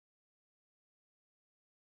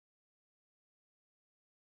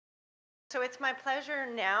So it's my pleasure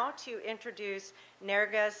now to introduce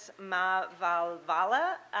Nergis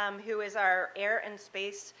Mavalvala, who is our Air and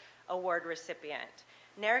Space Award recipient.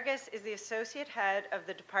 Nergis is the Associate Head of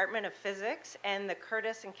the Department of Physics and the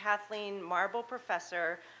Curtis and Kathleen Marble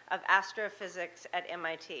Professor of Astrophysics at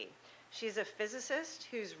MIT. She's a physicist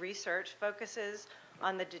whose research focuses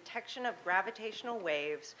on the detection of gravitational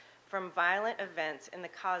waves from violent events in the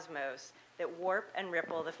cosmos that warp and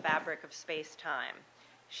ripple the fabric of space-time.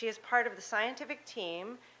 She is part of the scientific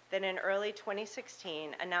team that in early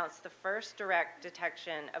 2016 announced the first direct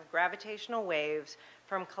detection of gravitational waves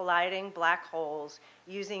from colliding black holes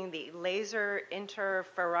using the Laser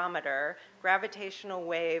Interferometer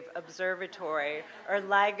Gravitational-wave Observatory, or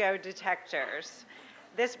LIGO detectors.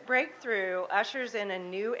 This breakthrough ushers in a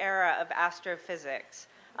new era of astrophysics,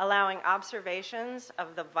 allowing observations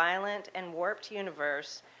of the violent and warped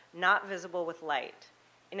universe not visible with light.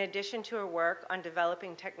 In addition to her work on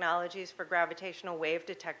developing technologies for gravitational wave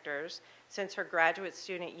detectors since her graduate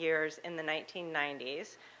student years in the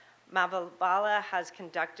 1990s, Mavalvala has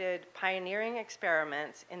conducted pioneering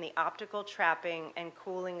experiments in the optical trapping and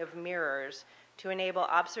cooling of mirrors to enable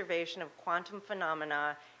observation of quantum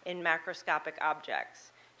phenomena in macroscopic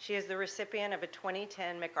objects. She is the recipient of a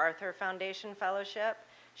 2010 MacArthur Foundation Fellowship.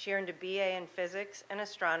 She earned a BA in physics and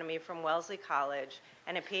astronomy from Wellesley College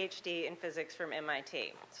and a Ph.D. in physics from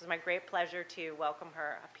MIT. So it's my great pleasure to welcome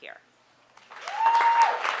her up here.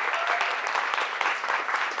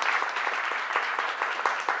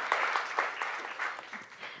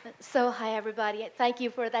 So hi everybody, thank you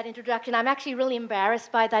for that introduction. I'm actually really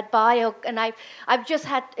embarrassed by that bio, and I've just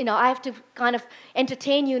had, I have to kind of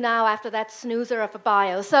entertain you now after that snoozer of a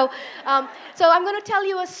bio. So I'm going to tell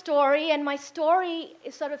you a story, and my story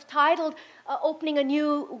is sort of titled Opening a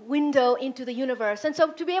New Window into the Universe. And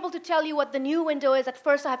so to be able to tell you what the new window is, at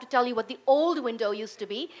first I have to tell you what the old window used to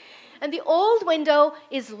be. And the old window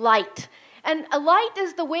is light. And a light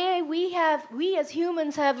is the way we as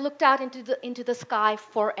humans have looked out into the sky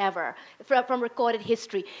forever, from recorded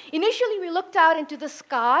history. Initially, we looked out into the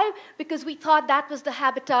sky because we thought that was the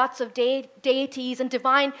habitats of deities and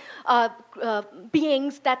divine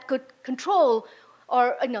beings that could control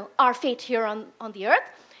our fate here on the earth.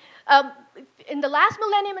 In the last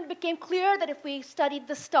millennium, it became clear that if we studied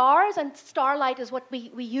the stars, and starlight is what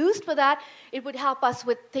we used for that, it would help us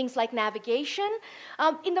with things like navigation.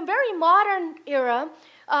 In the very modern era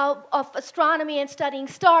of astronomy and studying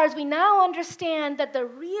stars, we now understand that the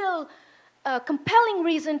real compelling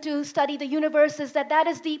reason to study the universe is that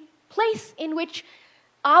is the place in which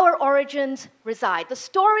our origins reside. The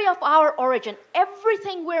story of our origin,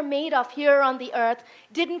 everything we're made of here on the earth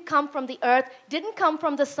didn't come from the earth, didn't come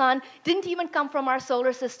from the sun, didn't even come from our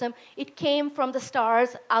solar system. It came from the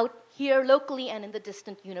stars out here locally and in the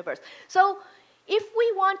distant universe. So if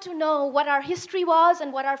we want to know what our history was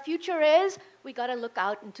and what our future is, we got to look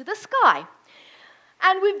out into the sky.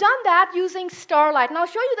 And we've done that using starlight. And I'll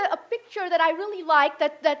show you a picture that I really like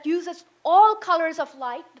that uses all colors of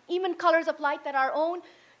light, even colors of light that our own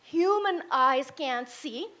human eyes can't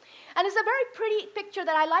see. And it's a very pretty picture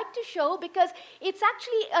that I like to show because it's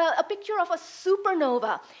actually a picture of a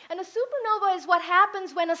supernova. And a supernova is what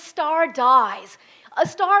happens when a star dies. A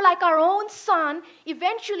star like our own sun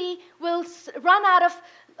eventually will run out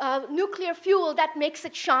of nuclear fuel that makes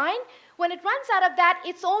it shine. When it runs out of that,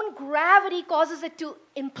 its own gravity causes it to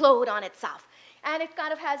implode on itself. And it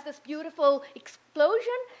kind of has this beautiful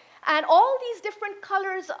explosion. And all these different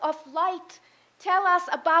colors of light tell us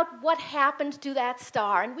about what happened to that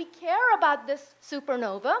star. And we care about this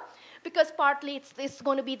supernova because partly it's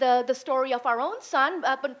going to be the story of our own sun,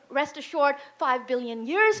 but rest assured, 5 billion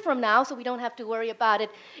years from now, so we don't have to worry about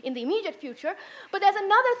it in the immediate future. But there's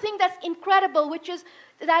another thing that's incredible, which is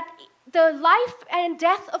that the life and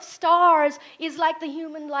death of stars is like the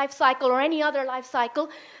human life cycle or any other life cycle.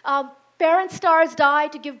 Parent stars die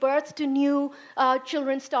to give birth to new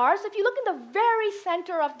children's stars. If you look in the very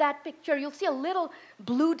center of that picture, you'll see a little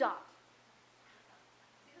blue dot.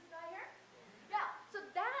 See this guy here? Yeah, so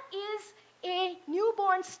that is a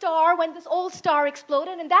newborn star when this old star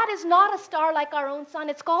exploded, and that is not a star like our own sun.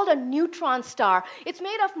 It's called a neutron star. It's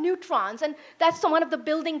made of neutrons, and that's one of the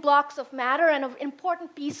building blocks of matter and an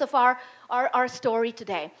important piece of our story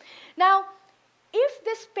today. Now, if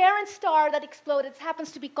this parent star that exploded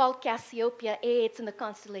happens to be called Cassiopeia A, it's in the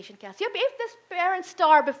constellation Cassiopeia. If this parent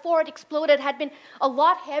star before it exploded had been a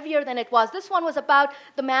lot heavier than it was, this one was about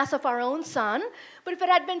the mass of our own sun, but if it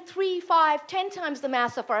had been 3, 5, 10 times the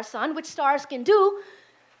mass of our sun, which stars can do,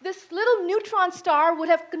 this little neutron star would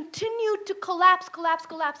have continued to collapse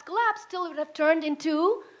till it would have turned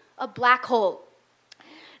into a black hole.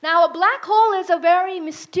 Now, a black hole is a very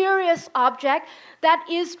mysterious object that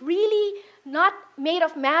is really not made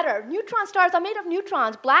of matter. Neutron stars are made of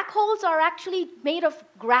neutrons. Black holes are actually made of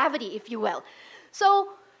gravity, if you will. So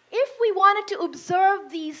if we wanted to observe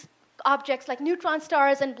these objects like neutron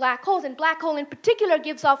stars and black hole in particular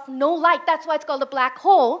gives off no light, that's why it's called a black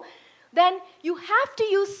hole, then you have to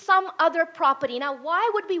use some other property. Now, why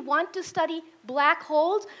would we want to study black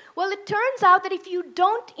holes? Well, it turns out that if you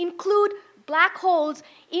don't include black holes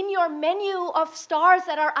in your menu of stars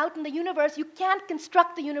that are out in the universe, you can't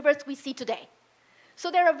construct the universe we see today.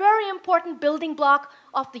 So they're a very important building block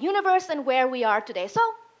of the universe and where we are today. So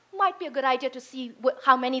it might be a good idea to see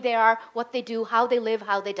how many there are, what they do, how they live,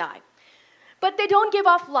 how they die. But they don't give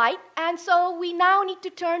off light, and so we now need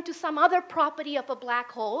to turn to some other property of a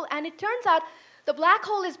black hole, and it turns out the black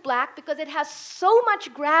hole is black because it has so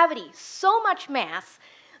much gravity, so much mass,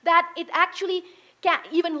 that it actually can't,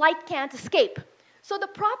 even light can't escape. So the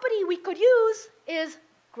property we could use is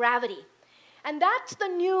gravity. And that's the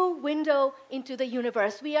new window into the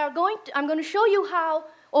universe. I'm going to show you how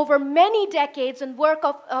over many decades and work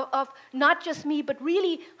of not just me, but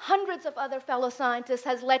really hundreds of other fellow scientists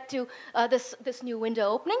has led to this new window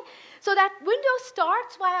opening. So that window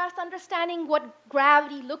starts by us understanding what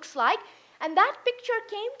gravity looks like. And that picture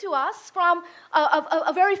came to us from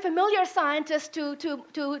a very familiar scientist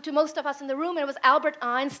to most of us in the room, and it was Albert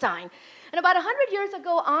Einstein. And about 100 years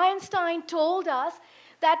ago, Einstein told us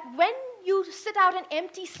that when you sit out in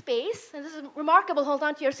empty space, and this is remarkable, hold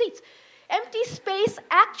on to your seats, empty space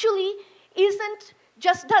actually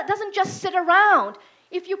doesn't just sit around.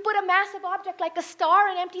 If you put a massive object like a star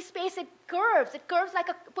in empty space, it curves. It curves like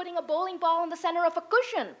putting a bowling ball in the center of a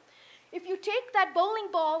cushion. If you take that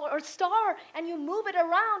bowling ball or star and you move it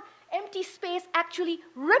around, empty space actually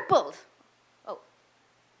ripples. Oh,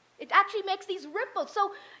 it actually makes these ripples.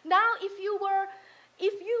 So now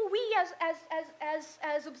we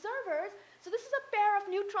as observers, so this is a pair of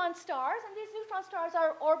neutron stars, and these neutron stars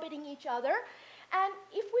are orbiting each other. And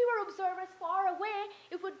if we were observers far away,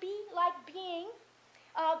 it would be like being,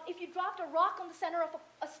 if you dropped a rock on the center of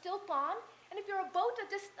a still pond, and if you're a boat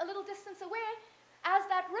a little distance away, as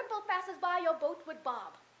that ripple passes by, your boat would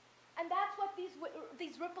bob. And that's what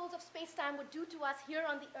these ripples of space-time would do to us here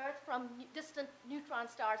on the Earth from distant neutron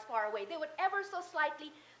stars far away. They would ever so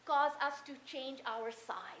slightly cause us to change our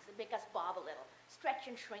size and make us bob a little, stretch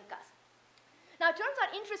and shrink us. Now, it turns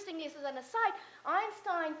out, interestingly, as an aside,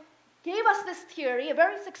 Einstein gave us this theory, a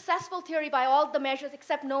very successful theory by all the measures,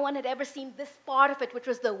 except no one had ever seen this part of it, which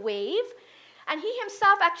was the wave. And he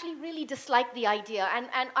himself actually really disliked the idea and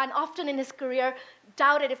often in his career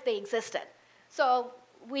doubted if they existed. So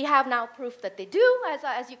we have now proof that they do.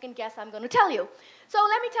 As you can guess, I'm going to tell you. So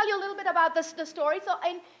let me tell you a little bit about the story. So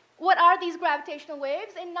what are these gravitational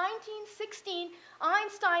waves? In 1916,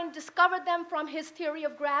 Einstein discovered them from his theory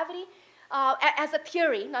of gravity as a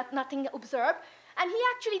theory, nothing observed. And he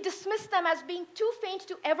actually dismissed them as being too faint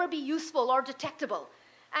to ever be useful or detectable.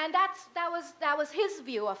 And that was his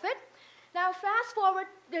view of it. Now, fast forward,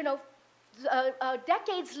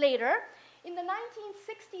 decades later, in the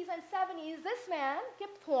 1960s and 70s, this man,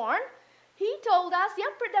 Kip Thorne, he told us, yeah,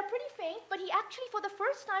 they're pretty faint, but he actually, for the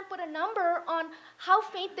first time, put a number on how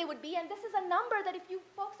faint they would be. And this is a number that if you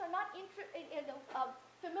folks are not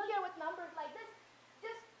familiar with numbers like this,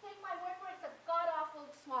 just take my word for it, it's a god-awful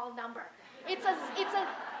small number. It's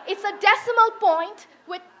a decimal point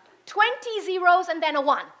with 20 zeros and then a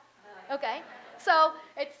 1, okay? So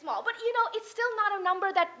it's small, but it's still not a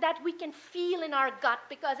number that we can feel in our gut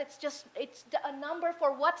because it's a number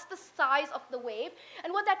for what's the size of the wave.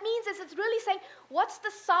 And what that means is it's really saying what's the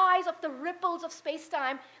size of the ripples of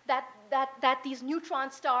space-time that these neutron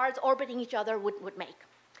stars orbiting each other would make.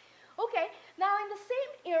 Okay, now in the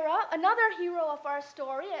same era, another hero of our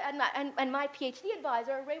story and my Ph.D.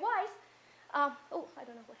 advisor, Ray Weiss, I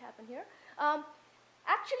don't know what happened here,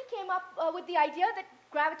 actually came up with the idea that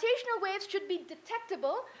gravitational waves should be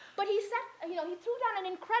detectable, but he threw down an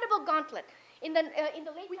incredible gauntlet. In the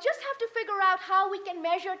late, we just have to figure out how we can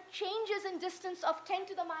measure changes in distance of 10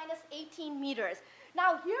 to the minus 18 meters.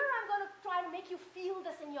 Now here I'm going to try to make you feel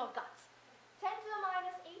this in your guts. 10 to the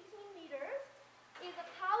minus 18 meters is 1,000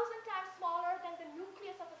 times smaller than the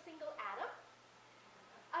nucleus of a single atom.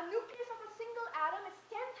 A nucleus of a single atom is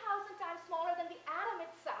 10,000 times smaller than the atom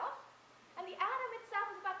itself. And the atom itself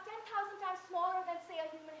is about 10,000 times smaller than, say, a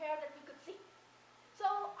human hair that we could see. So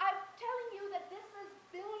I'm telling you that this is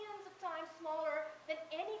billions of times smaller than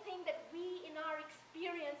anything that we, in our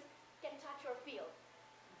experience, can touch or feel.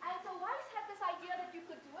 And so Weiss had this idea that you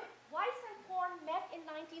could do it. Weiss and Thorne met in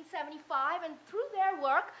 1975, and through their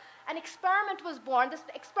work, an experiment was born, this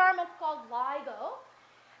experiment called LIGO.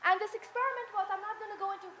 And this experiment was, I'm not going to go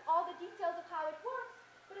into all the details of how it works,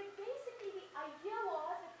 but basically the idea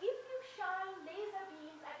was that if you shine laser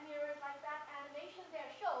beams at mirrors like that animation there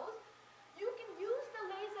shows, you can use the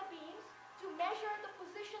laser beams to measure the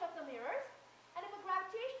position of the mirrors, and if a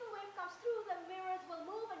gravitational wave comes through, the mirrors will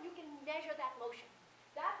move and you can measure that motion.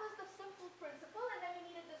 That was the simple principle, and then we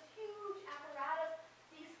needed this huge apparatus.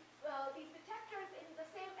 These detectors in the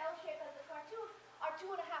same L shape as the cartoon are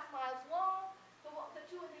 2.5 miles long. The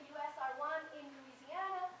two in the US are one in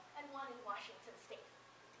Louisiana and one in Washington State.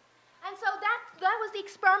 And so that was the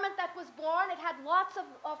experiment that was born. It had lots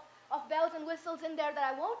of bells and whistles in there that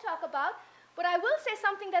I won't talk about. But I will say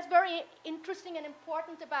something that's very interesting and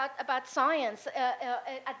important about science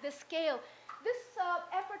at this scale. This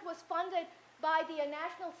effort was funded by the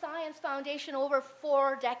National Science Foundation over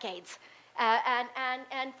 4 decades.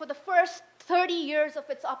 And for the first 30 years of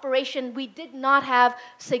its operation, we did not have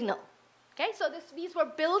signal. Okay, so these were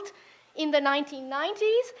built in the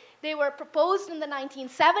 1990s. They were proposed in the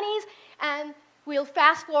 1970s. And we'll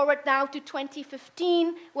fast forward now to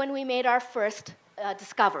 2015 when we made our first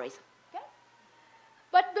discoveries. Okay?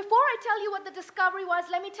 But before I tell you what the discovery was,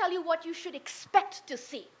 let me tell you what you should expect to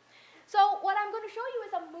see. So what I'm going to show you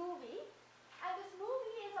is a movie. And this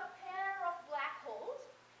movie is a pair of black holes.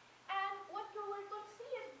 And what you're going to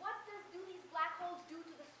see is what do these black holes do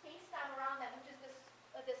to the space-time around them, which is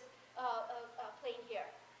this plane here.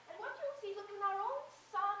 And what you'll see, look, in our own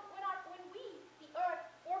sun, when we, the Earth,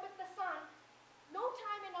 orbit the sun, no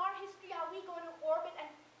time in our history are we going to orbit and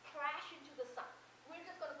crash into the sun. We're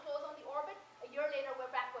just going to close on the orbit. A year later, we're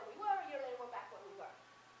back where we were. A year later, we're back where we were.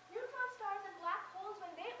 Neutron stars and black holes,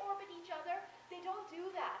 when they orbit each other, they don't do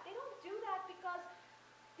that. They don't do that because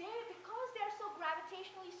they're so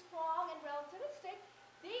gravitationally strong and relativistic,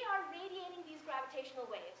 they are radiating these gravitational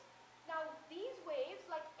waves. Now, these waves,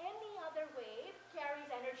 like any other wave, carries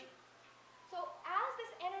energy. So as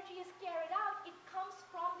this energy is carried out, it comes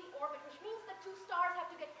from the orbit, which means the two stars have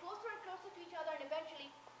to get closer and closer to each other and eventually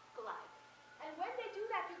collide. And when they do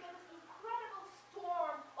that, you get this incredible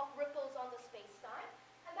storm of ripples on the space-time.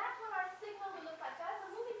 And that's what our signal will look like. So as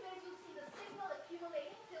the movie plays, you'll see the signal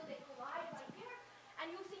accumulating till they collide right here.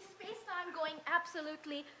 And you'll see space-time going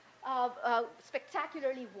absolutely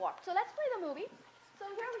spectacularly warped. So let's play the movie. So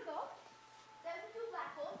here we go. There's the two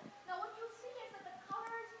black holes. Now what you'll see is that the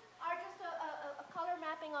colors are just a color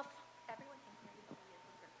mapping of... Everyone can hear you, but we are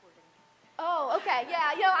recording. Oh, okay.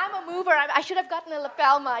 Yeah, you know, I'm a mover. I should have gotten a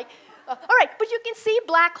lapel mic. All right, but you can see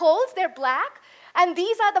black holes. They're black. And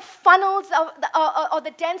these are the funnels or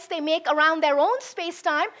the dents they make around their own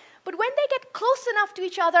space-time. But when they get close enough to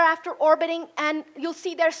each other after orbiting, and you'll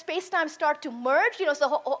see their space-time start to merge, you know,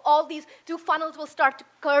 so all these two funnels will start to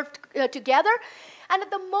curve together. And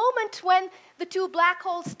at the moment when the two black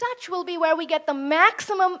holes touch will be where we get the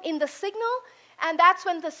maximum in the signal. And that's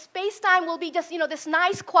when the space-time will be just, you know, this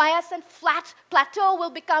nice quiescent flat plateau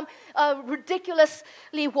will become a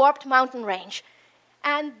ridiculously warped mountain range.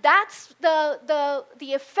 And that's the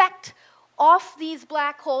effect of these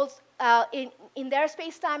black holes in their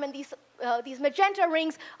space-time, and these magenta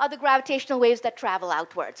rings are the gravitational waves that travel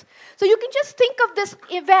outwards. So you can just think of this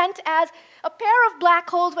event as a pair of black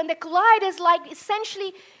holes. When they collide is like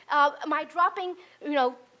essentially my dropping, you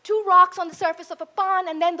know, two rocks on the surface of a pond,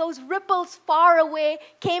 and then those ripples far away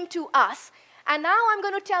came to us. And now I'm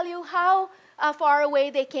going to tell you how far away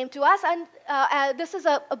they came to us. And this is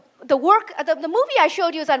the movie I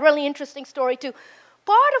showed you is a really interesting story too.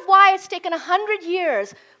 Part of why it's taken 100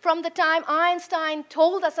 years from the time Einstein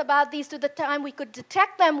told us about these to the time we could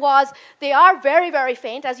detect them was they are very, very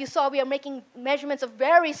faint. As you saw, we are making measurements of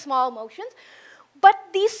very small motions. But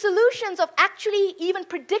these solutions of actually even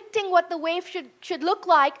predicting what the wave should look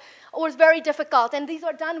like was very difficult. And these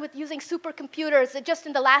are done with using supercomputers just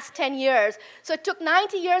in the last 10 years. So it took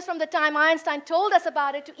 90 years from the time Einstein told us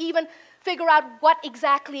about it to even figure out what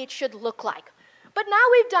exactly it should look like. But now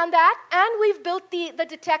we've done that, and we've built the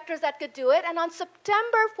detectors that could do it. And on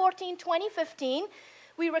September 14, 2015,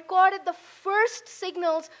 we recorded the first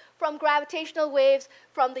signals from gravitational waves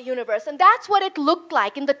from the universe. And that's what it looked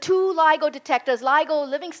like in the two LIGO detectors. LIGO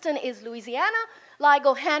Livingston is Louisiana.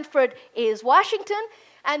 LIGO Hanford is Washington.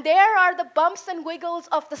 And there are the bumps and wiggles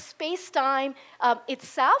of the space-time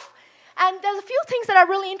itself. And there's a few things that are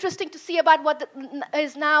really interesting to see about what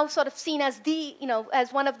is now sort of seen as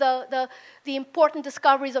as one of the important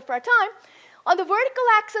discoveries of our time. On the vertical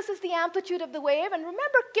axis is the amplitude of the wave. And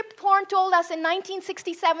remember, Kip Thorne told us in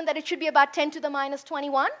 1967 that it should be about 10 to the minus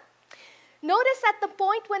 21. Notice at the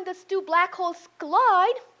point when these two black holes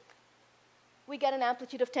collide, we get an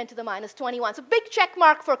amplitude of 10 to the minus 21. So big check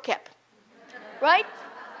mark for Kip, right?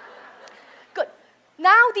 Good.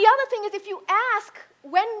 Now, the other thing is if you ask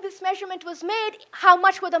when this measurement was made, how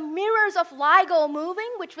much were the mirrors of LIGO moving,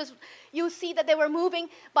 which was, you see that they were moving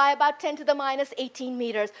by about 10 to the minus 18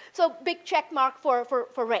 meters. So big check mark for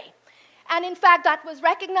Ray. And in fact, that was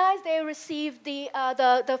recognized. They received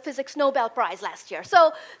the Physics Nobel Prize last year.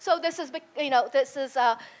 So this is, this is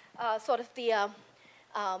sort of the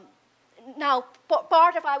now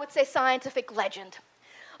part of, I would say, scientific legend.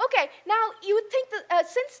 Okay, now you would think that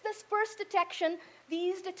since this first detection,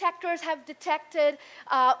 these detectors have detected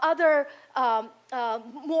other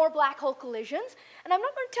more black hole collisions. And I'm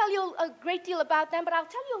not going to tell you a great deal about them, but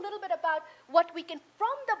I'll tell you a little bit about what we can,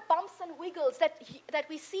 from the bumps and wiggles that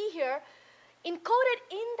we see here, encoded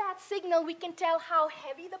in that signal, we can tell how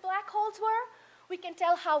heavy the black holes were, we can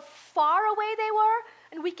tell how far away they were,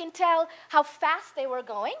 and we can tell how fast they were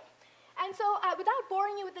going. And so without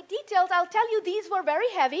boring you with the details, I'll tell you these were very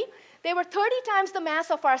heavy. They were 30 times the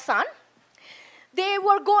mass of our sun. They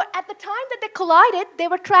were at the time that they collided, they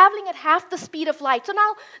were traveling at half the speed of light. So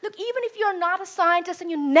now, look, even if you're not a scientist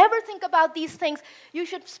and you never think about these things, you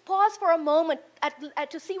should pause for a moment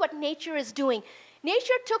to see what nature is doing.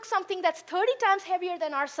 Nature took something that's 30 times heavier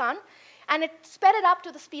than our sun, and it sped it up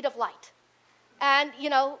to the speed of light. And,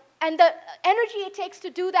 and the energy it takes to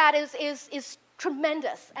do that is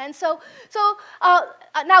tremendous. And so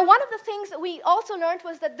now one of the things that we also learned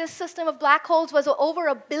was that this system of black holes was over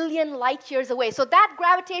 1 billion light years away. So that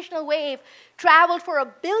gravitational wave traveled for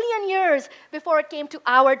 1 billion years before it came to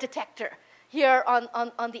our detector here on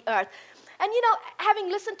the Earth. And having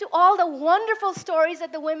listened to all the wonderful stories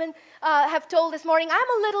that the women have told this morning, I'm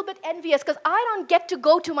a little bit envious because I don't get to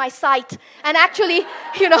go to my site and actually,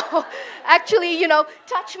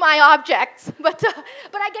 touch my objects. But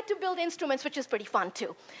I get to build instruments, which is pretty fun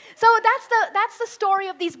too. So that's the story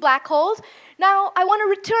of these black holes. Now I want to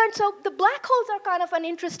return. So the black holes are kind of an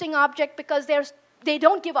interesting object because they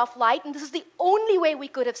don't give off light, and this is the only way we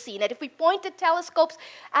could have seen it. If we pointed telescopes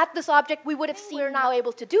at this object, we would have seen. We're now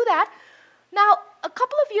able to do that. Now, a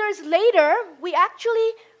couple of years later, we actually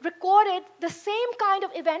recorded the same kind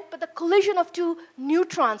of event, but the collision of two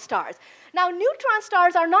neutron stars. Now, neutron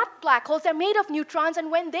stars are not black holes. They're made of neutrons,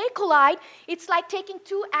 and when they collide, it's like taking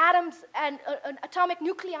two atoms and an atomic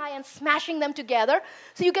nuclei and smashing them together.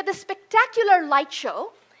 So you get this spectacular light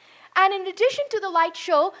show. And in addition to the light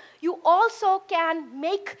show, you also can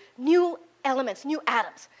make new elements, new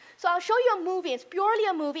atoms. So I'll show you a movie. It's purely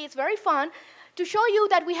a movie. It's very fun. To show you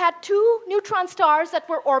that we had two neutron stars that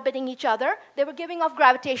were orbiting each other. They were giving off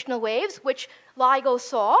gravitational waves, which LIGO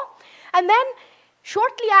saw. And then,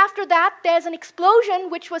 shortly after that, there's an explosion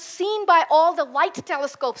which was seen by all the light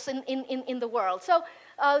telescopes in the world. So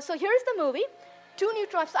here's the movie. Two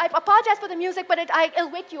neutrons. I apologize for the music, but it'll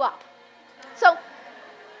wake you up. So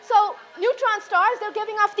neutron stars, they're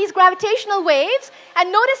giving off these gravitational waves.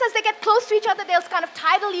 And notice as they get close to each other, they'll kind of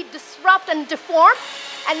tidally disrupt and deform.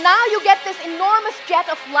 And now you get this enormous jet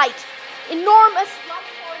of light. Enormous light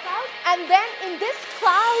pours out. And then in this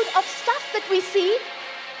cloud of stuff that we see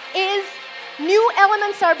is new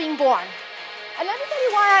elements are being born. And let me tell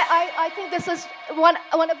you why I think this is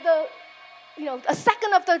one of the, a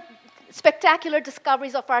second of the spectacular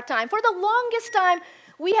discoveries of our time. For the longest time,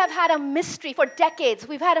 we have had a mystery for decades.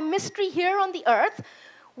 We've had a mystery here on the Earth.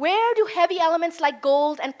 Where do heavy elements like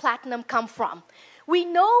gold and platinum come from? We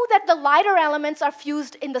know that the lighter elements are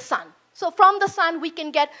fused in the sun. So from the sun, we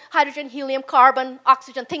can get hydrogen, helium, carbon,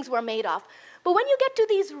 oxygen, things we're made of. But when you get to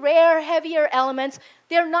these rare, heavier elements,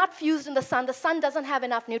 they're not fused in the sun. The sun doesn't have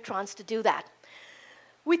enough neutrons to do that.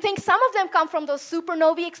 We think some of them come from those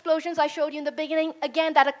supernovae explosions I showed you in the beginning.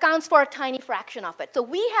 Again, that accounts for a tiny fraction of it. So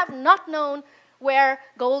we have not known where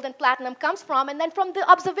gold and platinum comes from. And then from the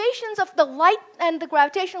observations of the light and the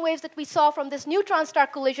gravitational waves that we saw from this neutron star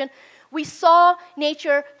collision, we saw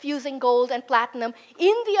nature fusing gold and platinum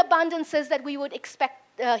in the abundances that we would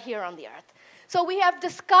expect here on the Earth. So we have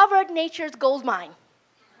discovered nature's gold mine,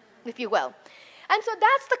 if you will. And so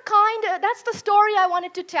that's the story I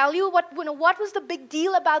wanted to tell you. What was the big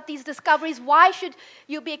deal about these discoveries? Why should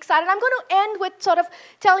you be excited? I'm going to end with sort of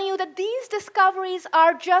telling you that these discoveries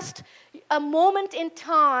are just a moment in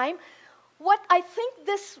time. What I think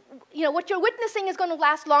what you're witnessing is going to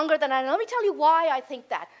last longer than I know. Let me tell you why I think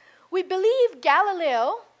that. We believe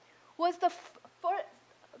Galileo was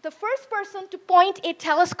the first person to point a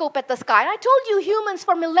telescope at the sky. And I told you humans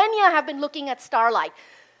for millennia have been looking at starlight.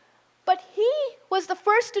 But he was the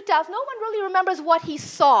first to tell us. No one really remembers what he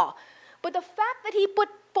saw. But the fact that he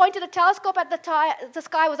pointed a telescope at the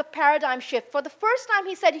sky was a paradigm shift. For the first time,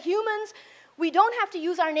 he said, humans, we don't have to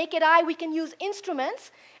use our naked eye. We can use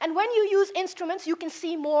instruments. And when you use instruments, you can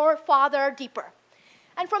see more, farther, deeper.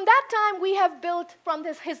 And from that time, we have built from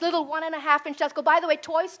his little 1.5-inch telescope. By the way,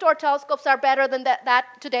 toy store telescopes are better than that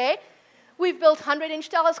today. We've built 100-inch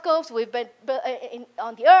telescopes. We've been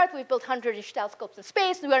on the Earth. We've built 100-inch telescopes in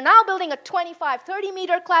space. We are now building a 25,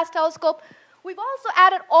 30-meter class telescope. We've also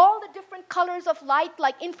added all the different colors of light,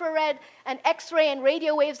 like infrared and X-ray and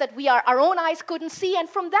radio waves that our own eyes couldn't see. And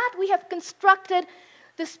from that, we have constructed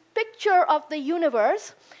this picture of the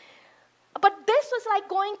universe. But this was like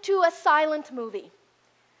going to a silent movie.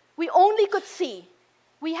 We only could see.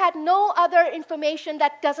 We had no other information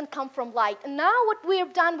that doesn't come from light. And now what we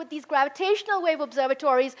have done with these gravitational wave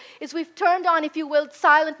observatories is we've turned on, if you will,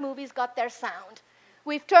 silent movies got their sound.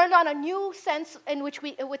 We've turned on a new sense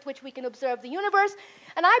with which we can observe the universe.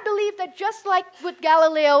 And I believe that just like with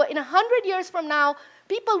Galileo, in 100 years from now,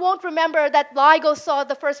 people won't remember that LIGO saw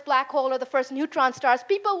the first black hole or the first neutron stars.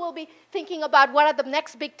 People will be thinking about what are the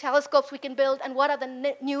next big telescopes we can build and what are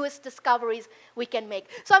the newest discoveries we can make.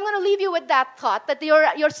 So I'm going to leave you with that thought, that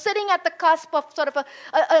you're sitting at the cusp of sort of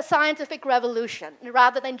a scientific revolution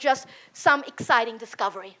rather than just some exciting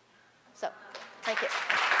discovery. So, thank you.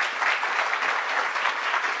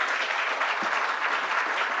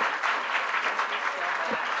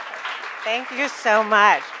 Thank you so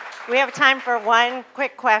much. We have time for one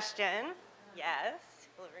quick question. Yes,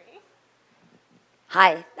 Hillary.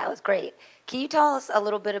 Hi, that was great. Can you tell us a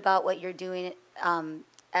little bit about what you're doing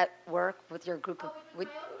at work with your group,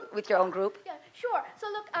 with your own group? Yeah, sure. So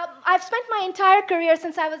look, I've spent my entire career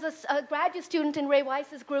since I was a graduate student in Ray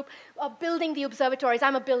Weiss's group building the observatories.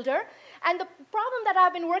 I'm a builder. And the problem that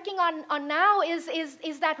I've been working on now is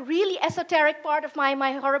that really esoteric part of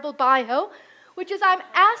my horrible bio, which is I'm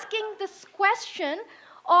asking this question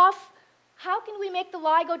of how can we make the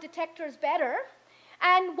LIGO detectors better?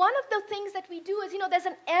 And one of the things that we do is, there's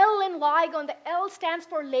an L in LIGO, and the L stands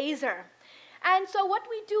for laser. And so what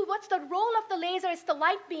we do, what's the role of the laser? It's the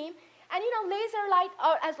light beam. And, laser light,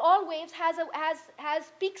 as all waves,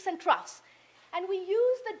 has peaks and troughs. And we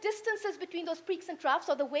use the distances between those peaks and troughs,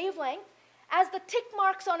 or the wavelength, as the tick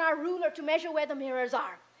marks on our ruler to measure where the mirrors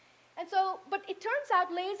are. And so, but it turns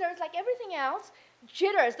out lasers, like everything else,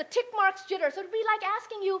 jitters, the tick marks jitter. So it would be like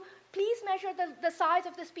asking you, please measure the size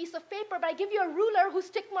of this piece of paper, but I give you a ruler whose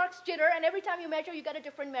tick marks jitter, and every time you measure, you get a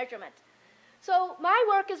different measurement. So my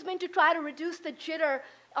work has been to try to reduce the jitter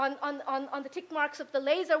on the tick marks of the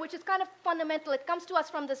laser, which is kind of fundamental. It comes to us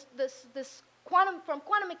from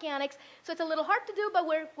quantum mechanics, so it's a little hard to do, but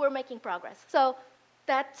we're making progress. So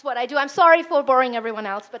that's what I do. I'm sorry for boring everyone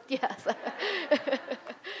else, but yes.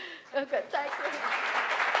 Okay, thank you.